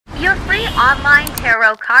your free online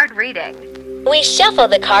tarot card reading. We shuffle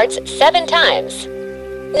the cards 7 times.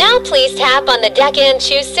 Now please tap on the deck and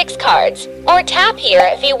choose 6 cards, or tap here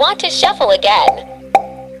if you want to shuffle again.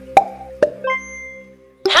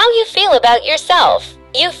 How you feel about yourself?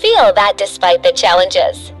 You feel that despite the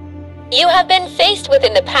challenges you have been faced with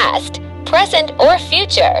in the past, present, or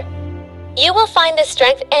future, you will find the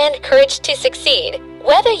strength and courage to succeed,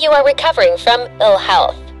 whether you are recovering from ill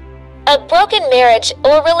health, a broken marriage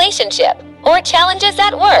or relationship, or challenges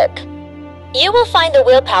at work. You will find the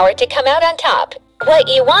willpower to come out on top. What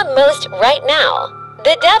you want most right now,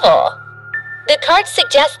 the Devil. The cards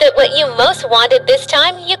suggest that what you most wanted this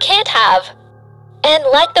time you can't have. And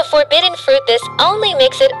like the forbidden fruit, this only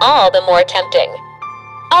makes it all the more tempting.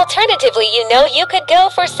 Alternatively, you know you could go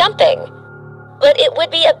for something, but it would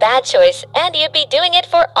be a bad choice and you'd be doing it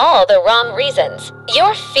for all the wrong reasons.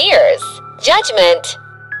 Your fears. Judgment.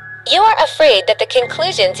 You are afraid that the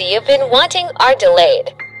conclusions you've been wanting are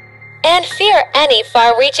delayed, and fear any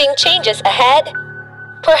far-reaching changes ahead.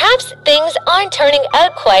 Perhaps things aren't turning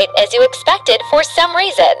out quite as you expected for some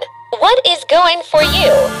reason. What is going for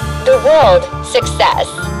you? The World. Success.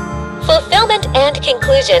 Fulfillment and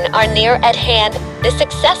conclusion are near at hand, the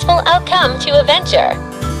successful outcome to a venture.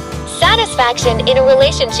 Satisfaction in a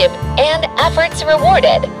relationship and efforts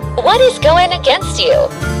rewarded. What is going against you?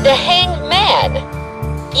 The Hanged Man.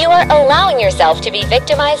 You are allowing yourself to be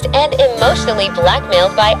victimized and emotionally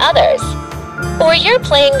blackmailed by others. Or you're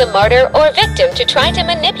playing the martyr or victim to try to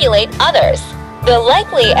manipulate others. The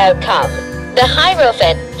likely outcome. The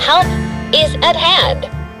Hierophant. Help is at hand.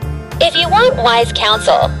 If you want wise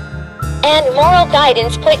counsel and moral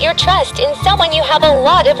guidance, put your trust in someone you have a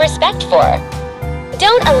lot of respect for.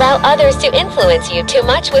 Don't allow others to influence you too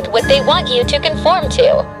much with what they want you to conform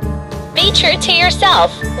to. Be true to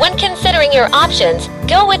yourself. When considering your options,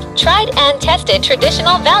 go with tried and tested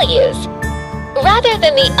traditional values, rather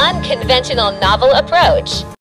than the unconventional novel approach.